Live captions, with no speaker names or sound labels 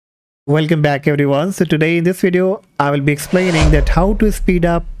Welcome back everyone. So today in this video, I will be explaining that how to speed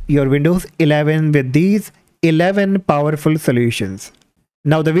up your Windows 11 with these 11 powerful solutions.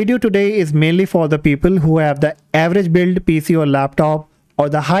 Now the video today is mainly for the people who have the average build PC or laptop or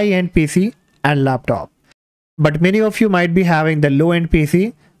the high-end PC and laptop. But many of you might be having the low-end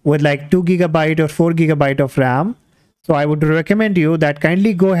PC with like 2 GB or 4 GB of RAM. So I would recommend you that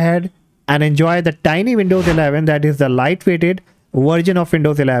kindly go ahead and enjoy the tiny Windows 11, that is the lightweighted version of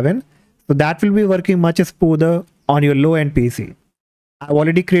Windows 11. So that will be working much smoother on your low-end PC. I've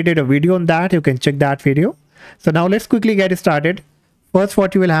already created a video on that. You can check that video. So now let's quickly get started. First,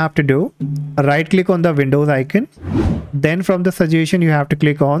 what you will have to do, right click on the Windows icon. Then from the suggestion, you have to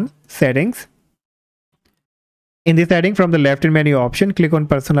click on settings. In the setting, from the left hand menu option, click on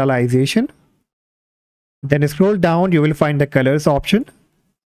personalization. Then scroll down, you will find the colors option.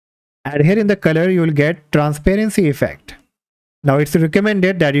 And here in the color, you will get transparency effect. Now it's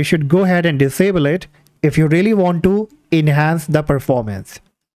recommended that you should go ahead and disable it if you really want to enhance the performance.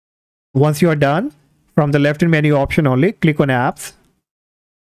 Once you are done, from the left hand menu option only, click on apps.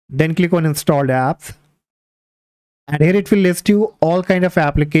 Then click on installed apps. And here it will list you all kind of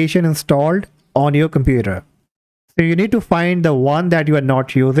application installed on your computer. So you need to find the one that you are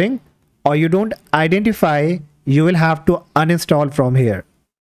not using or you don't identify. You will have to uninstall from here.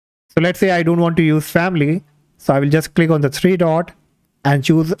 So let's say I don't want to use family. So I will just click on the 3 dot and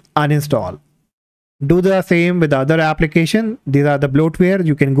choose uninstall. Do the same with the other application. These are the bloatware.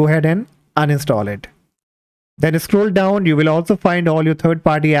 You can go ahead and uninstall it. Then scroll down. You will also find all your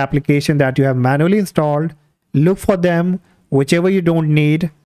third-party application that you have manually installed. Look for them. Whichever you don't need,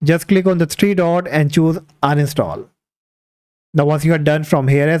 just click on the 3 dot and choose uninstall. Now once you are done from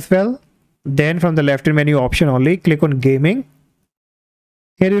here as well, then from the left hand menu option only, click on gaming.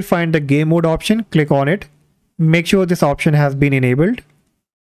 Here you'll find the game mode option. Click on it. Make sure this option has been enabled.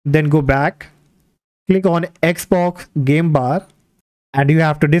 Then go back, click on Xbox game bar, and you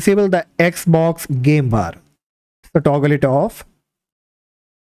have to disable the Xbox game bar. So toggle it off.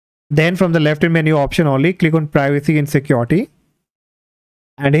 Then from the left hand menu option only, click on privacy and security.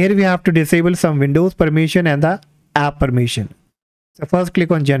 And here we have to disable some Windows permission and the app permission. So first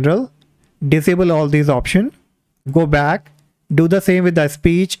click on general, disable all these options. Go back, do the same with the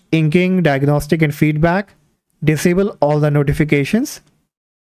speech, inking, diagnostic and feedback. Disable all the notifications.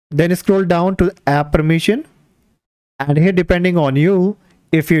 Then scroll down to app permission. And here depending on you,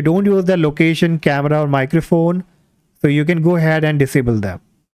 if you don't use the location, camera or microphone, so you can go ahead and disable them.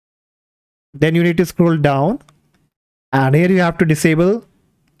 Then you need to scroll down. And here you have to disable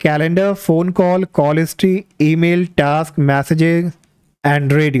calendar, phone call, call history, email, task, messages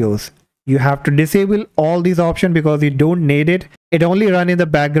and radios. You have to disable all these options because you don't need it. It only runs in the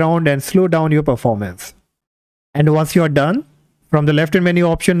background and slow down your performance. And once you are done, from the left hand menu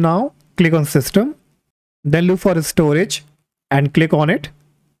option now, click on system. Then look for storage and click on it.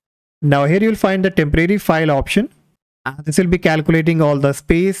 Now here you'll find the temporary file option. And this will be calculating all the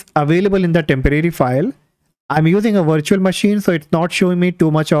space available in the temporary file. I'm using a virtual machine, so it's not showing me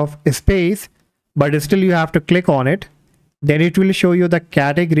too much of space, but still you have to click on it. Then it will show you the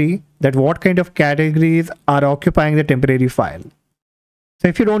category, that what kind of categories are occupying the temporary file. So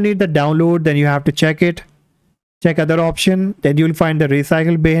if you don't need the download, then you have to check it. Check other option, then you will find the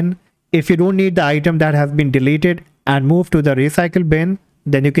recycle bin. If you don't need the item that has been deleted and moved to the recycle bin,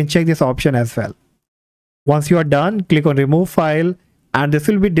 then you can check this option as well. Once you are done, click on remove file, and this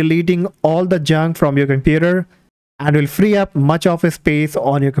will be deleting all the junk from your computer and will free up much of space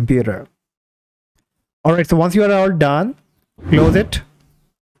on your computer. Alright, so once you are all done, close it.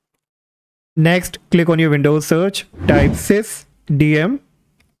 Next, click on your Windows search, type sysdm.cpl.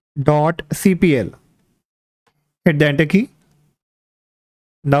 Hit the enter key.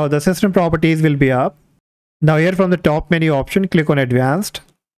 Now the system properties will be up. Now here from the top menu option, click on advanced.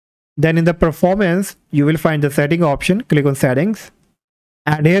 Then in the performance, you will find the setting option. Click on settings.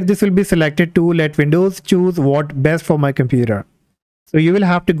 And here this will be selected to let Windows choose what best for my computer. So you will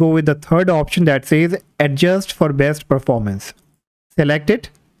have to go with the third option that says adjust for best performance. Select it.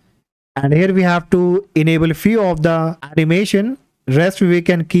 And here we have to enable few of the animation. Rest we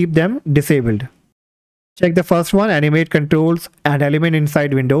can keep them disabled. Check the first one, animate controls and element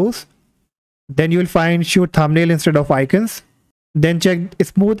inside Windows. Then you will find show thumbnail instead of icons. Then check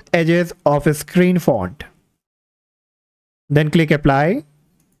smooth edges of a screen font. Then click apply.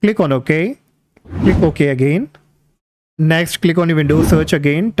 Click on OK. Click OK again. Next, click on your Windows search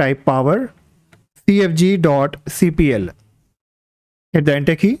again. Type powercfg.cpl. Hit the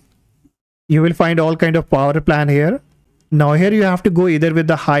enter key. You will find all kind of power plan here. Now here you have to go either with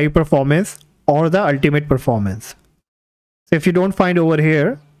the high performance or the ultimate performance. So if you don't find over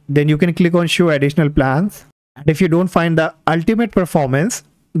here, then you can click on show additional plans. And if you don't find the ultimate performance,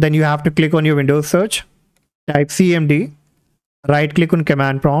 then you have to click on your Windows search, type CMD, right click on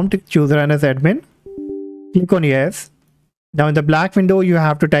command prompt, choose run as admin, click on yes. Now in the black window, you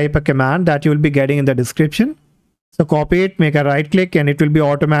have to type a command that you will be getting in the description. So copy it, make a right click, and it will be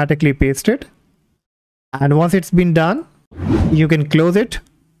automatically pasted. And once it's been done, you can close it.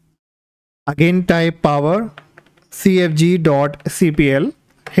 Again type powercfg.cpl,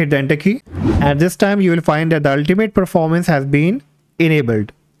 hit the enter key. And this time you will find that the ultimate performance has been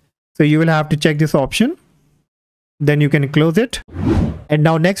enabled. So you will have to check this option. Then you can close it. And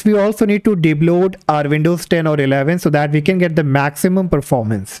now next we also need to debloat our Windows 10 or 11 so that we can get the maximum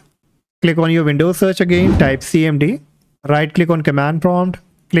performance. Click on your Windows search again, type CMD, right click on command prompt,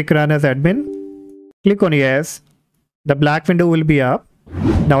 click run as admin, click on yes. The black window will be up.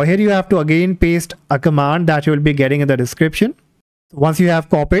 Now here you have to again paste a command that you will be getting in the description. Once you have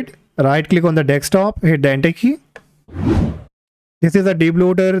copied, right click on the desktop, hit the enter key. This is a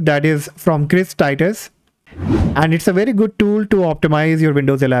debloater that is from Chris Titus, and it's a very good tool to optimize your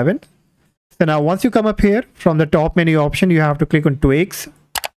Windows 11. So now once you come up here from the top menu option, you have to click on tweaks.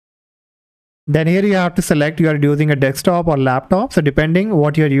 Then here you have to select you are using a desktop or laptop. So depending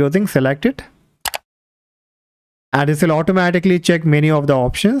what you're using, select it. And this will automatically check many of the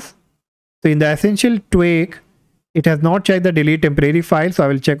options. So in the essential tweak, it has not checked the delete temporary file. So I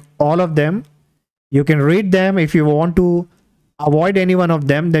will check all of them. You can read them. If you want to avoid any one of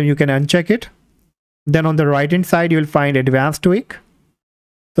them, then you can uncheck it. Then on the right hand side, you will find advanced tweak.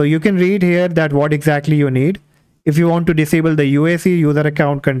 So you can read here that what exactly you need. If you want to disable the UAC, user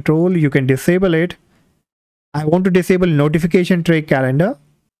account control, you can disable it. I want to disable notification track calendar.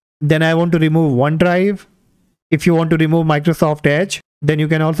 Then I want to remove OneDrive. If you want to remove Microsoft Edge, then you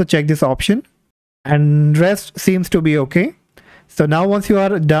can also check this option. And rest seems to be okay. So now once you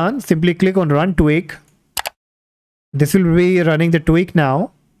are done, simply click on run tweak. This will be running the tweak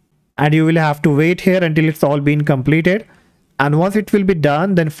now. And you will have to wait here until it's all been completed. And once it will be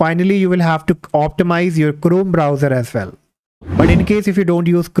done, then finally you will have to optimize your Chrome browser as well. But in case if you don't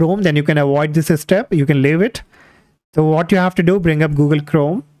use Chrome, then you can avoid this step. You can leave it. So what you have to do, bring up Google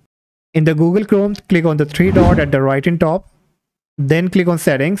Chrome. In the Google Chrome, click on the three dot at the right hand top. Then click on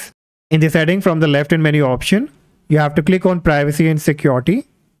settings. In the setting from the left hand menu option, you have to click on privacy and security.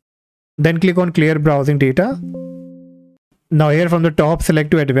 Then click on clear browsing data. Now here from the top,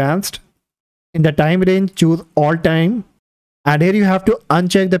 select to advanced. In the time range, choose all time. And here you have to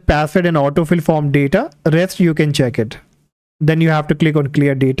uncheck the password and autofill form data. Rest you can check it. Then you have to click on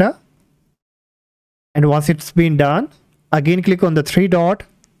clear data. And once it's been done, again click on the three dot.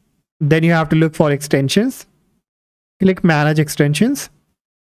 Then you have to look for extensions. Click manage extensions.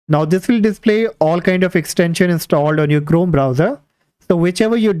 Now this will display all kind of extension installed on your Chrome browser. So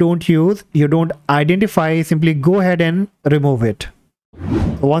whichever you don't use, you don't identify, simply go ahead and remove it.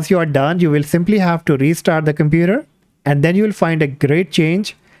 So once you are done, you will simply have to restart the computer and then you will find a great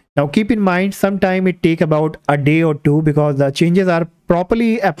change. Now keep in mind, sometime it take about a day or two because the changes are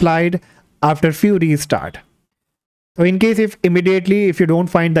properly applied after few restart. So in case if you don't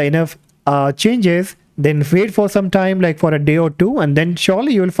find the enough changes, then wait for some time, like for a day or two, and then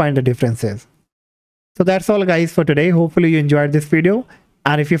surely you will find the differences. So that's all guys for today. Hopefully you enjoyed this video.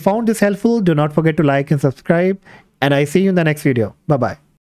 And if you found this helpful, do not forget to like and subscribe. And I see you in the next video. Bye-bye.